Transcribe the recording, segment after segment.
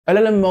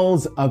LLM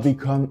models have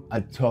become a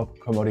top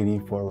commodity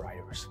for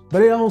writers,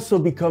 but it also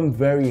become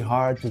very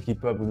hard to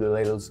keep up with the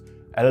latest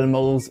LLM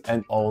models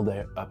and all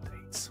their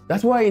updates.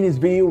 That's why in this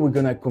video we're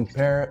gonna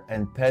compare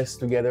and test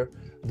together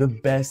the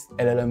best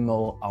LLM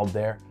model out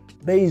there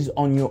based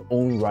on your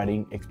own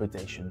writing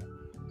expectation.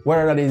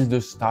 Whether that is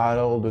the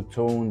style, the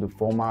tone, the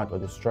format, or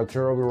the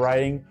structure of your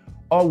writing,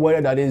 or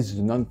whether that is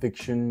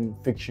non-fiction,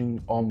 fiction,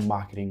 or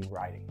marketing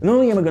writing. Not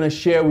only am I gonna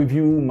share with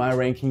you my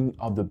ranking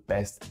of the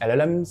best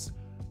LLMs,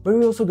 but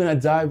we're also gonna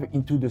dive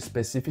into the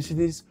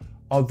specificities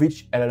of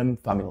each LLM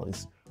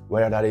families,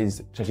 whether that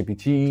is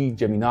ChatGPT,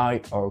 Gemini,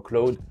 or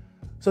Claude,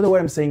 so that what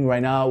I'm saying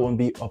right now won't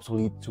be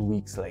obsolete 2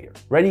 weeks later.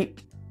 Ready?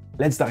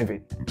 Let's dive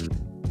in.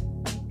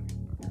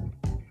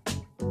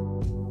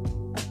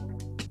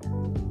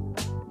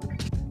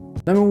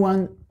 Number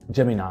 1,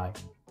 Gemini,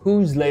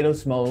 whose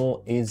latest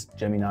model is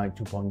Gemini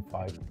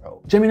 2.5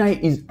 Pro. Gemini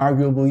is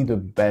arguably the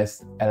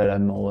best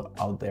LLM model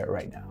out there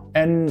right now.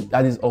 And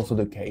that is also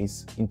the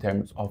case in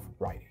terms of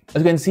writing.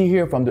 As you can see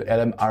here from the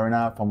LLM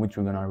arena from which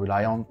we're gonna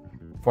rely on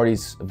for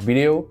this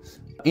video,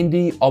 in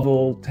the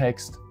overall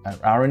text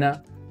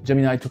arena,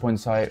 Gemini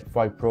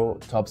 2.5 Pro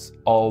tops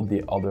all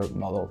the other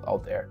models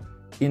out there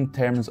in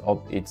terms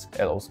of its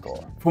LO score.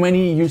 For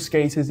many use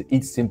cases,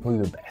 it's simply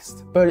the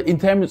best. But in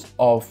terms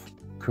of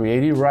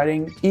creative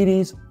writing, it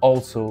is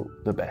also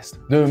the best.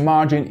 The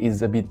margin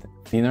is a bit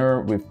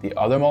thinner with the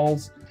other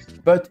models,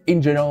 but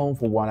in general,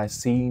 for what I've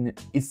seen,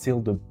 it's still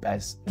the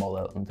best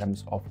model in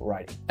terms of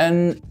writing.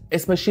 And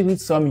especially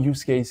some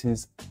use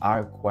cases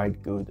are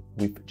quite good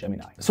with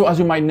Gemini. So as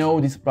you might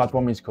know, this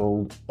platform is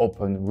called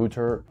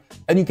OpenRouter,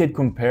 and you can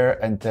compare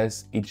and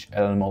test each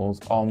LLM models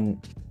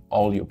on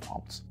all your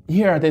prompts.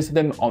 Here I tested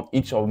them on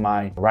each of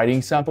my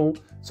writing samples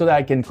so that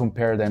I can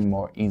compare them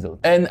more easily.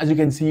 And as you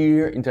can see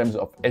here, in terms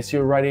of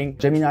SEO writing,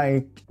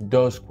 Gemini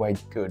does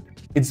quite good.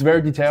 It's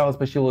very detailed,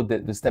 especially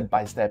the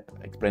step-by-step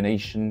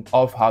explanation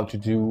of how to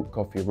do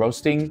coffee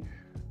roasting.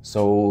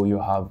 So you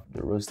have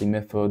the roasting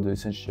method, the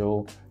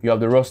essential, you have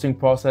the roasting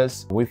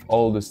process with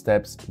all the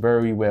steps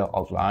very well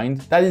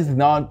outlined. That is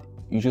not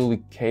usually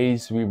the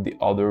case with the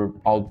other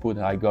output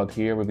I got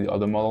here with the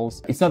other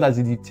models. It's not as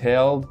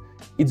detailed.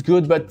 It's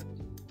good, but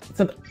it's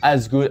not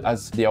as good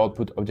as the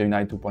output of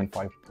Gemini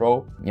 2.5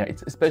 Pro. Yeah,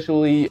 it's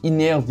especially, it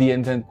nails the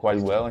intent quite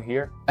well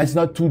here. It's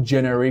not too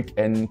generic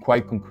and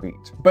quite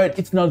concrete. But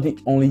it's not the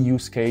only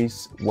use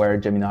case where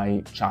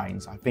Gemini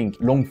shines. I think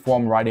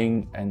long-form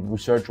writing and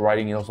research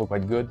writing is also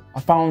quite good. I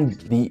found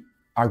the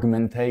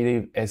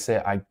argumentative essay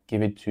I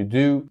gave it to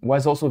do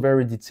was also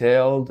very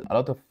detailed, a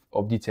lot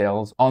of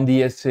details on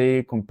the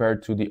essay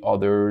compared to the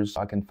others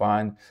I can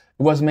find.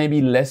 It was maybe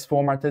less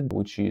formatted,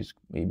 which is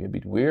maybe a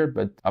bit weird,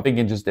 but I think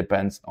it just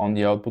depends on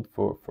the output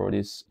for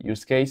this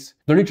use case.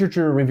 The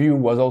literature review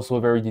was also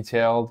very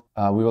detailed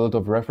with a lot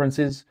of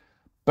references,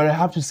 but I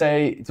have to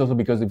say it's also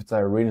because it's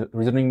a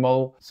reasoning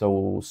model.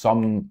 So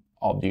some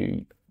of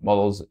the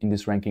models in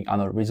this ranking are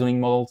not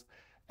reasoning models,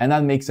 and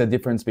that makes a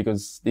difference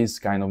because this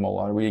kind of model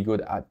are really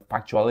good at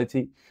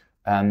factuality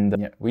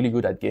and really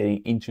good at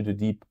getting into the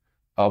deep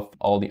of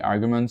all the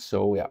arguments.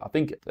 So yeah, I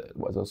think it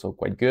was also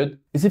quite good.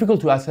 It's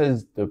difficult to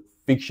assess the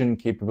fiction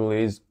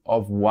capabilities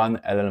of one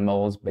LLM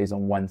models based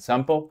on one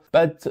sample,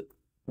 but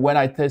when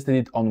I tested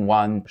it on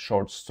one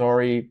short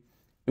story,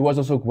 it was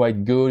also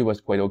quite good, it was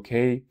quite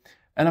okay.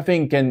 And I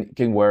think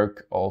can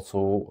work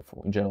also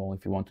in general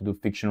if you want to do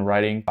fiction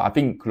writing. I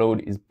think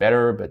Claude is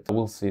better, but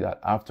we'll see that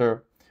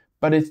after.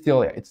 But it's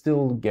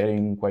still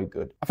getting quite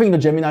good. I think the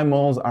Gemini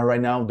models are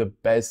right now the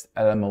best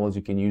LLM models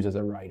you can use as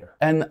a writer.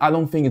 And I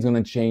don't think it's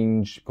gonna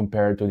change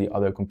compared to the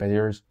other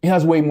competitors. It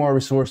has way more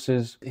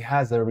resources. It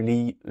has a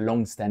really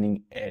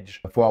long-standing edge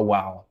for a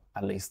while,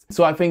 at least.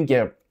 So I think,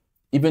 yeah,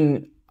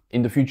 even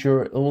in the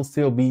future, it will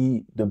still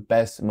be the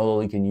best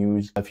model you can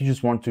use if you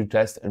just want to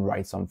test and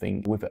write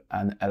something with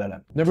an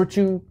LLM. Number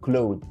 2,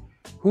 Claude,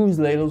 whose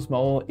latest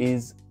model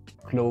is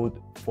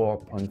Claude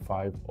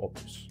 4.5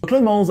 Opus.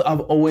 Claude models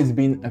have always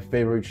been a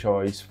favorite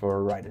choice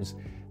for writers,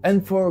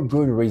 and for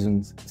good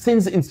reasons.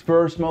 Since its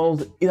first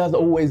models, it has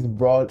always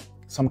brought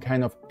some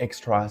kind of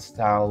extra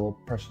style,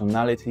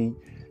 personality,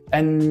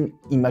 and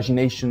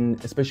imagination,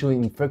 especially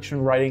in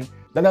fiction writing.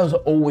 That has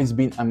always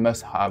been a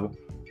must-have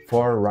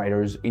for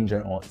writers in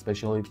general,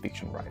 especially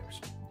fiction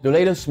writers. The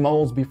latest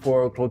models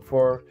before Claude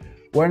 4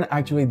 weren't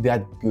actually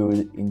that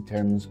good in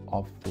terms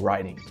of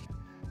writing.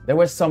 There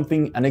was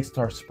an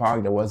extra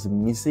spark that was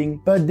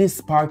missing, but this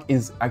spark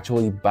is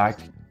actually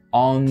back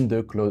on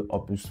the Claude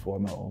Opus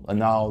 4 model, and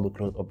now the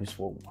Claude Opus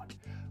 4.1.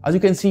 As you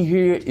can see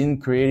here in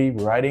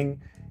creative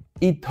writing,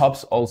 it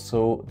tops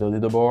also the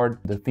leaderboard,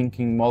 the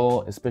thinking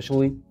model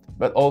especially,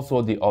 but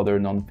also the other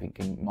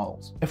non-thinking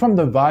models. And from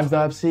the vibes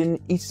that I've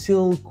seen, it's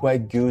still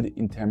quite good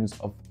in terms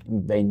of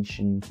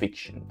invention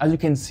fiction. As you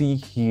can see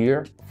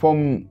here,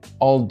 from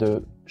all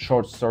the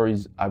short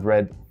stories I've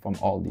read from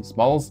all these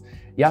models,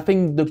 yeah, I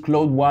think the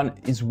Claude one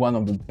is one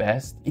of the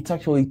best. It's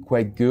actually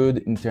quite good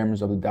in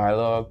terms of the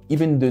dialogue.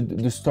 Even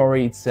the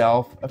story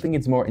itself, I think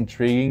it's more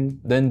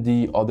intriguing than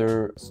the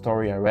other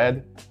story I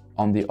read.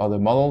 on the other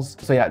models.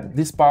 So yeah,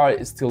 this part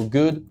is still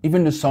good.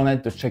 Even the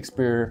sonnet, the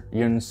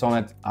Shakespearean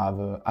sonnet,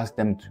 I've asked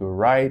them to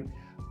write.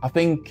 I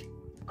think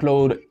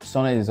Claude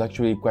sonnet is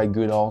actually quite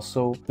good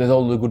also. There's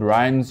all the good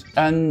rhymes,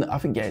 and I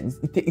think yeah,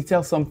 it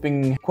tells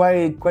something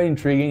quite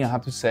intriguing, I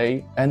have to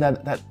say, and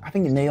that I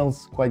think it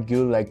nails quite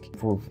good, like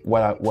for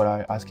what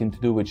I asked him to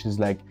do, which is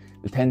like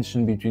the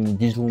tension between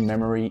digital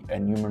memory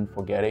and human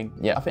forgetting.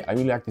 Yeah, I think I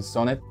really like this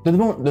sonnet. The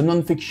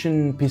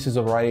non-fiction pieces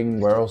of writing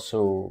were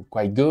also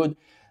quite good.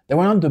 They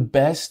were not the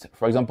best.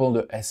 For example,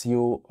 the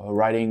SEO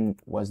writing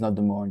was not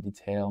the more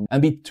detailed, and a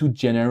bit too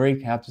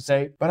generic, I have to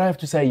say. But I have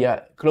to say,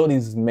 yeah, Claude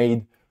is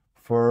made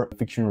for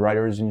fiction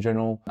writers in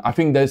general. I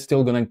think they're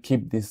still gonna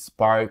keep this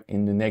spark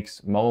in the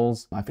next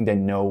models. I think they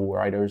know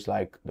writers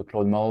like the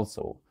Claude models,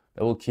 so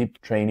they will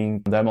keep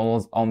training their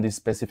models on this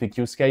specific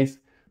use case.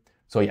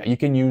 So yeah, you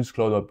can use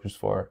Claude Opus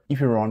 4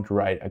 if you want to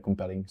write a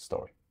compelling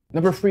story.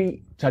 Number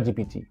 3,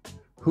 ChatGPT,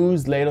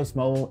 whose latest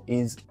model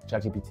is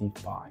ChatGPT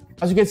 5.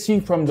 As you can see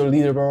from the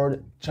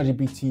leaderboard,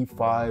 ChatGPT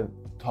 5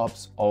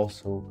 tops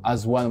also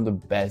as one of the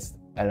best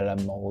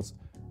LLM models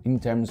in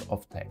terms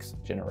of text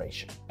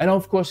generation. And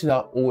of course, it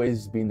has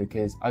always been the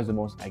case as the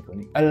most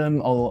iconic LLM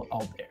model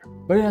out there.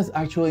 But it has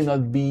actually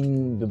not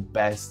been the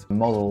best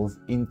models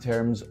in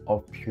terms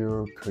of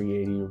pure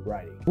creative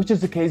writing, which is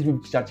the case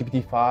with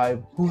ChatGPT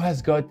 5, who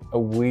has got a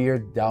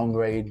weird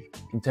downgrade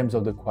in terms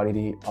of the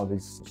quality of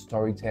its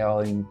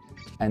storytelling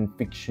and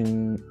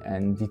fiction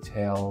and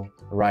detail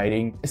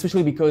writing,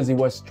 especially because it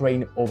was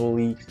trained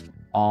overly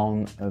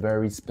on a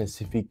very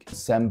specific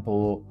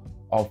sample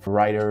of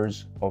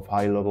writers, of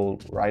high-level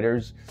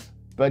writers,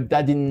 but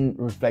that didn't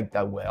reflect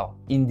that well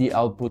in the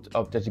output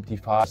of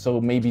ChatGPT 5, so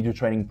maybe the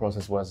training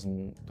process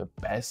wasn't the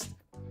best.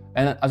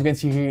 And as you can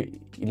see here,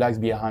 it lags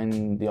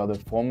behind the other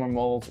former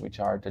models, which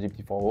are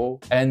ChatGPT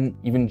 4o and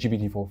even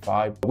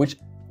GPT-4.5, which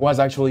was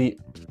actually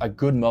a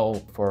good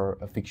model for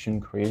fiction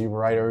creative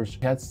writers.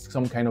 It had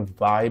some kind of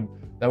vibe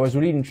that was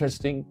really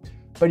interesting,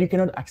 but you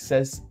cannot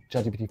access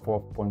ChatGPT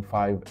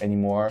 4.5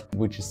 anymore,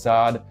 which is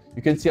sad.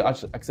 You can still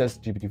access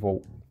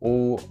GPT-4o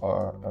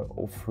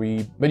or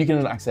 3, but you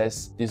cannot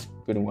access this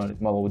good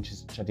model, which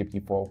is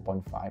ChatGPT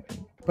 4.5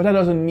 anymore. But that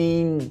doesn't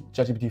mean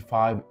ChatGPT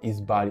 5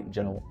 is bad in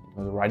general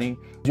in the writing.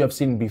 As you have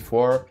seen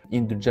before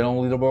in the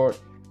general leaderboard,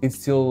 it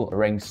still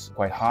ranks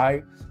quite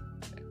high.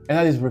 And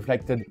that is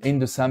reflected in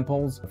the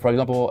samples. For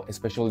example,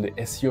 especially the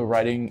SEO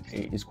writing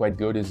is quite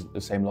good. It's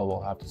the same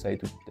level, I have to say,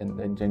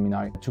 than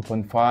Gemini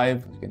 2.5.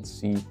 As you can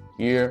see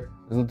here,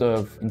 there's a lot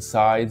of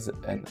insights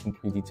and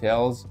complete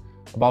details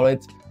about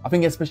it. I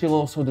think especially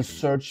also the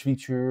search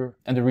feature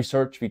and the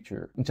research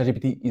feature in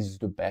ChatGPT is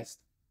the best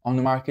on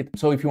the market.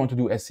 So if you want to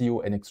do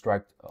SEO and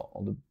extract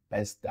all the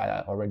best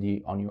data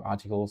already on your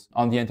articles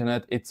on the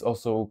internet, it's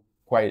also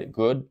quite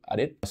good at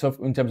it. So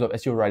in terms of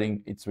SEO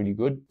writing, it's really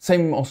good.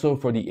 Same also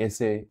for the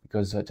essay,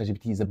 because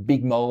ChatGPT is a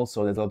big model,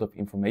 so there's a lot of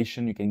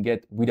information you can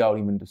get without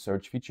even the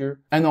search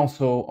feature. And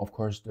also, of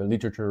course, the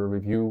literature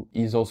review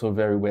is also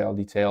very well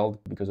detailed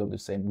because of the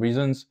same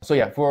reasons. So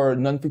yeah, for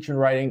non-fiction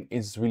writing,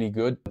 it's really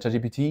good,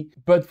 ChatGPT.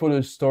 But for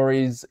the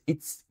stories,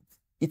 it's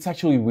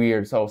actually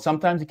weird. So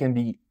sometimes it can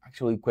be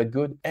actually quite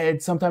good, and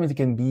sometimes it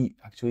can be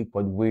actually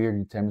quite weird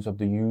in terms of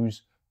the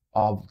use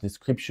of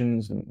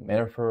descriptions and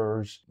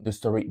metaphors, the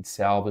story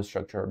itself, the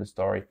structure of the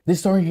story. This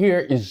story here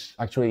is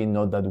actually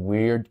not that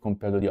weird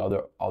compared to the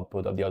other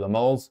output of the other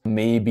models.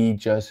 Maybe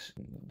just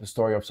the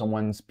story of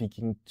someone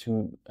speaking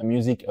to a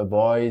music, a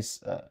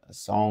voice, a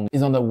song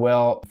is not that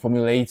well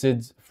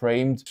formulated,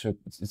 framed. So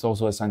it's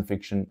also a science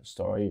fiction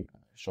story,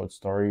 short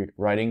story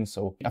writing,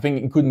 so I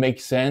think it could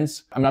make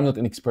sense. I'm not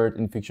an expert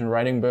in fiction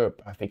writing, but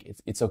I think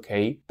it's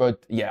okay.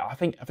 But yeah, I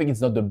think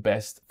it's not the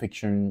best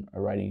fiction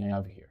writing I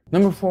have here.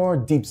 Number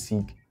 4,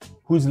 DeepSeek,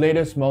 whose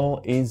latest model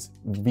is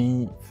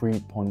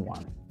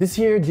V3.1. This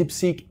year,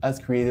 DeepSeek has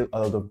created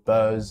a lot of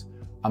buzz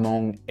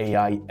among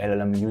AI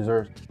LLM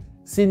users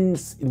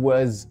since it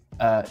was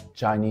a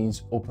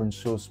Chinese open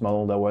source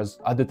model that was,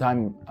 at the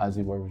time as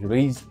it was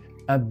released,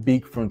 a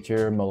big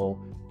frontier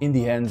model in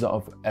the hands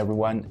of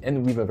everyone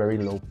and with a very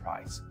low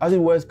price. As it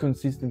was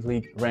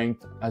consistently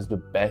ranked as the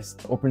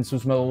best open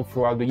source model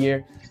throughout the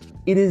year,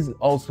 it is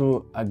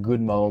also a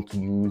good model to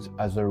use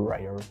as a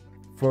writer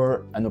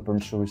for an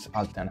open source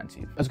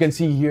alternative. As you can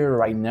see here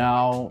right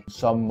now,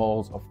 some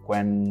models of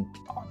Qwen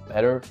are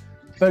better,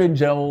 but in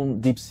general,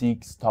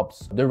 DeepSeek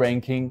tops the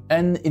ranking.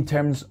 And in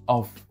terms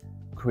of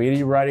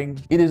creative writing,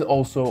 it is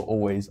also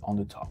always on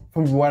the top.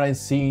 From what I've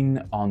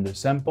seen on the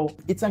sample,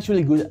 it's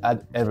actually good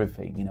at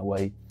everything in a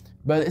way,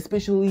 but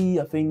especially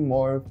I think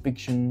more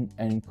fiction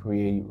and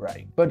creative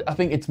writing. But I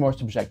think it's more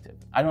subjective.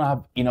 I don't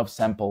have enough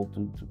sample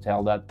to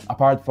tell that,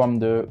 apart from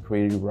the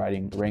creative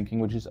writing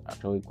ranking, which is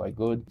actually quite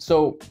good.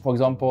 So for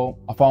example,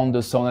 I found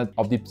the sonnet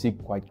of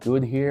DeepSeek quite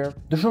good here.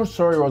 The short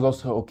story was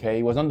also okay.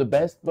 It wasn't the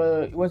best,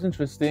 but it was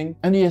interesting.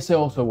 And the essay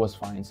also was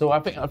fine. So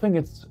I think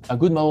it's a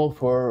good model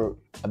for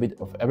a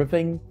bit of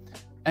everything.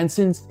 And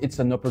since it's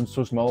an open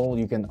source model,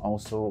 you can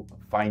also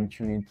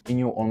fine-tune it in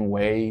your own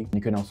way.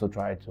 You can also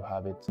try to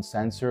have it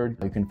censored.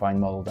 You can find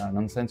models that are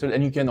non-censored,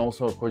 and you can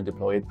also, of course,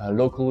 deploy it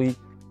locally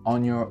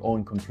on your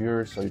own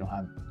computer, so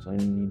you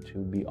need to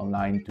be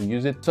online to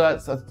use it. So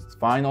that's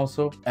fine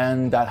also,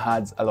 and that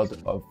adds a lot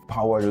of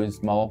power to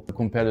this model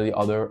compared to the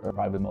other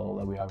private model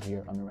that we have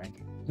here on the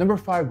ranking. Number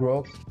 5,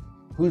 Grok,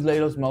 whose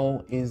latest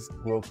model is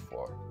Grok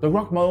 4. The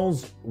Grok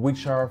models,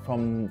 which are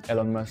from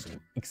Elon Musk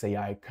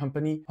XAI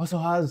company, also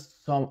has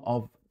some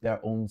of their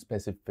own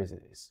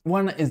specificities.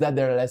 One is that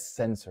they're less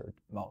censored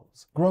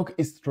models. Grok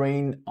is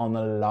trained on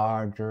a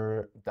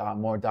larger,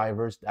 more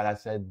diverse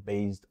dataset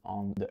based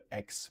on the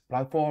X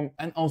platform,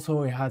 and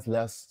also it has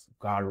less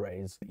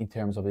guardrails in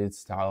terms of its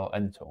style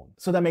and tone.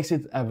 So that makes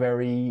it a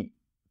very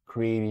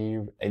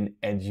creative and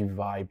edgy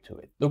vibe to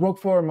it. The Grok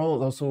 4 model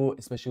is also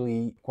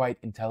especially quite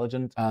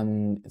intelligent,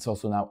 and it's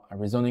also now a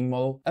reasoning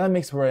model, and that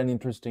makes for an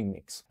interesting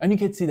mix. And you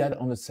can see that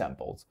on the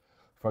samples.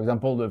 For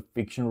example, the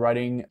fiction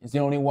writing is the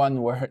only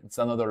one where it's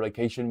another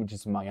location, which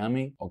is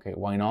Miami. Okay,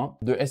 why not?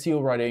 The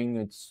SEO writing,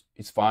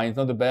 it's fine, it's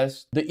not the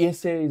best. The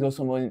essay is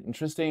also more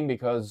interesting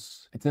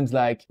because it seems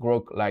like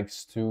Grok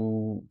likes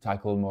to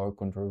tackle more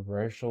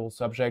controversial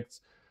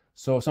subjects.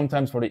 So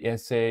sometimes for the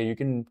essay, you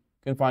can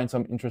find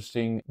some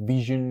interesting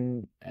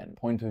vision and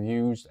point of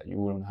views that you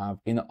wouldn't have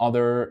in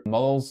other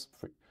models.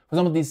 For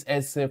example, this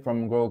essay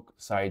from Grok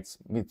cites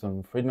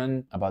Milton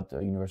Friedman about the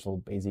universal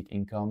basic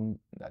income,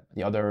 that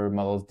the other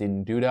models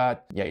didn't do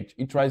that. Yeah,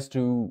 it tries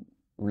to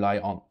rely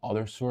on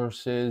other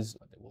sources,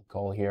 what they will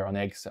call here on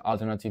X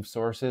alternative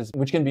sources,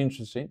 which can be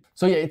interesting.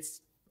 So yeah,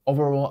 it's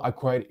overall a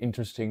quite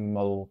interesting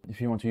model.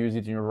 If you want to use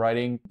it in your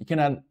writing, you can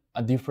add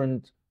a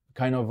different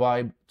kind of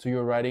vibe to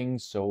your writing.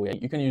 So yeah,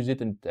 you can use it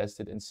and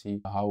test it and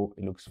see how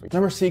it looks for you.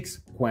 Number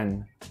 6,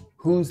 Qwen,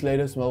 whose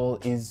latest model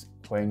is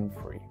Qwen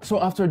 3. So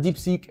after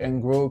DeepSeek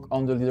and Grok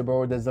on the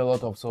leaderboard, there's a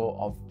lot also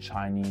of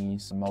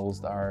Chinese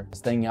models that are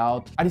staying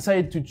out. I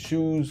decided to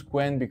choose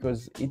Qwen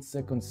because it's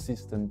a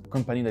consistent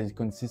company that is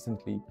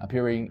consistently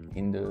appearing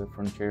in the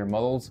frontier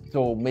models.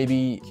 So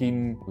maybe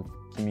Kim with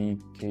Kimi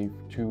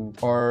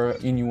K2 or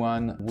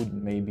Inuan would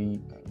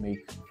maybe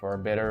make for a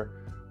better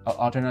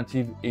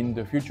alternative in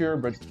the future,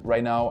 but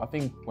right now I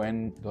think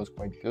Qwen does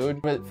quite good.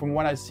 But from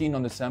what I've seen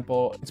on the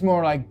sample, it's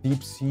more like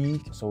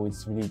DeepSeek, so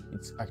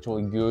it's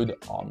actually good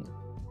on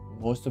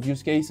most of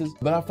use cases,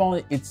 but I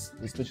found it's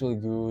especially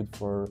good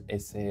for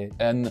essay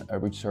and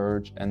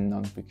research and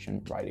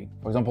non-fiction writing.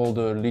 For example,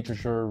 the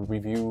literature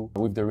review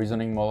with the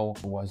reasoning model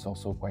was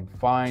also quite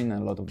fine,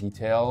 and a lot of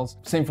details.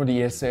 Same for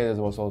the essay, there's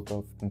also a lot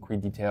of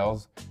concrete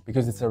details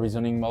because it's a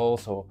reasoning model,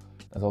 so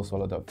there's also a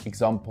lot of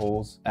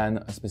examples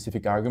and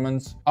specific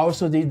arguments. I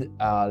also did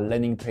a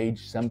landing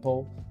page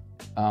sample,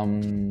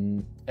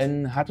 and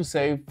I have to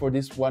say for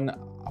this one,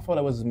 I thought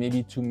it was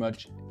maybe too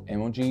much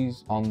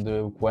emojis on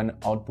the Qwen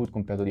output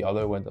compared to the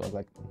other one that was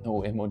like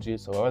no emojis,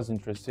 so that was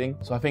interesting.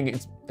 So I think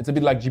it's a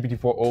bit like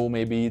GPT-4o,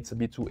 maybe it's a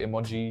bit too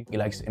emoji. It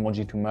likes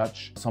emoji too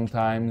much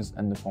sometimes,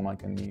 and the format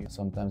can be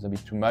sometimes a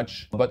bit too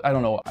much. But I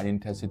don't know, I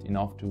didn't test it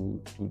enough to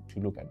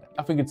look at that.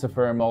 I think it's a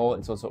fair model,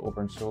 it's also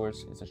open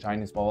source, it's a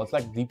Chinese model, it's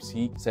like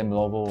DeepSeek, same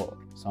level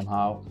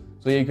somehow.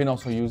 So yeah, you can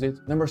also use it.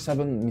 Number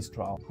 7,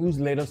 Mistral, whose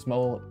latest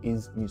model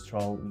is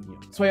Mistral Medium.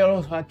 So I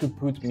also had to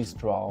put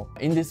Mistral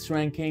in this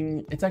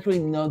ranking. It's actually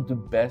not the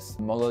best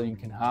model you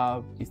can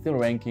have. It's still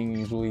ranking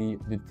usually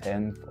the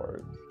 10th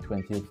or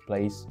 20th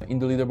place in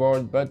the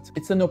leaderboard, but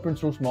it's an open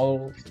source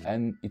model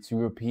and it's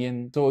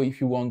European. So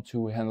if you want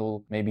to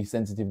handle maybe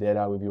sensitive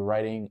data with your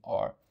writing,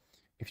 or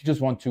if you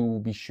just want to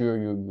be sure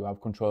you have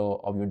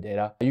control of your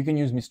data, you can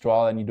use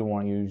Mistral, and you don't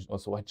want to use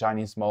also a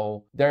Chinese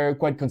model. They're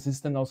quite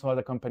consistent also,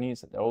 other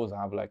companies. They always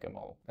have like a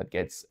model that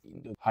gets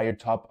in the higher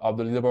top of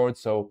the leaderboard,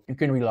 so you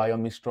can rely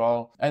on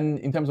Mistral. And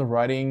in terms of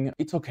writing,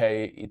 it's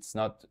okay. It's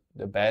not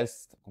the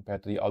best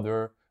compared to the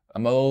other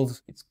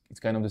models. It's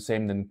kind of the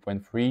same than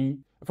Qwen 3.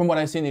 From what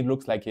I've seen, it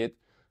looks like it.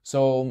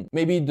 So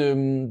maybe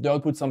the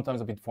output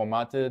sometimes a bit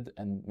formatted,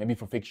 and maybe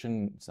for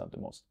fiction, it's not the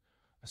most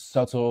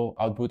subtle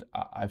output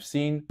I've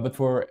seen, but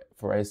for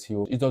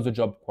SEO, it does the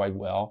job quite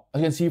well.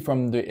 As you can see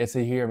from the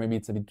essay here, maybe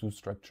it's a bit too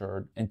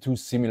structured and too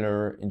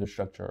similar in the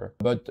structure,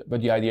 but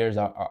the ideas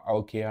are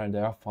okay and they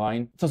are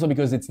fine. It's also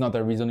because it's not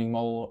a reasoning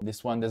model.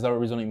 This one, there's a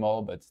reasoning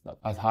model, but it's not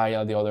as high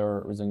as the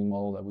other reasoning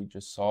model that we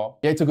just saw.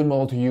 Yeah, it's a good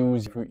model to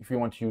use if you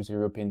want to use a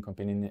European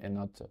company and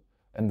not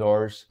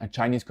endorse a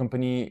Chinese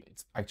company.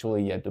 It's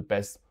actually the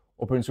best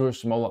open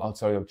source model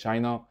outside of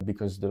China,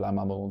 because the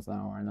Llama models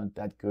now are not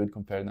that good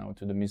compared now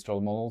to the Mistral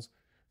models.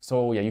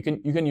 So yeah, you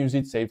can use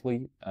it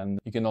safely, and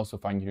you can also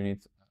fine-tune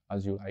it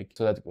as you like.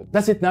 So that's good.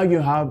 That's it. Now you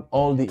have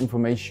all the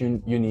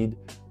information you need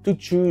to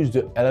choose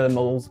the LLM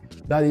models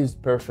that is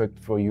perfect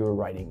for your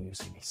writing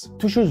use case.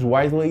 To choose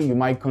wisely, you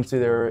might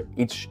consider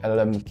each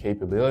LLM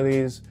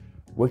capabilities,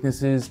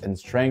 weaknesses, and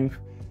strength,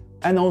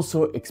 and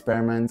also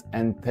experiment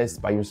and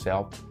test by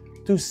yourself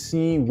to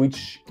see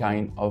which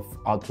kind of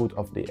output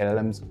of the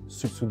LLMs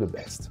suits you the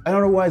best. And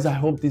otherwise, I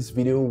hope this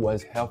video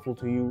was helpful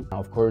to you.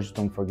 Of course,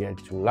 don't forget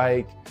to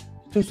like,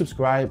 to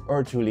subscribe,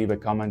 or to leave a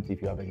comment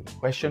if you have any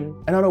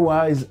question. And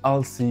otherwise,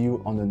 I'll see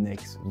you on the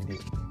next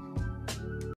video.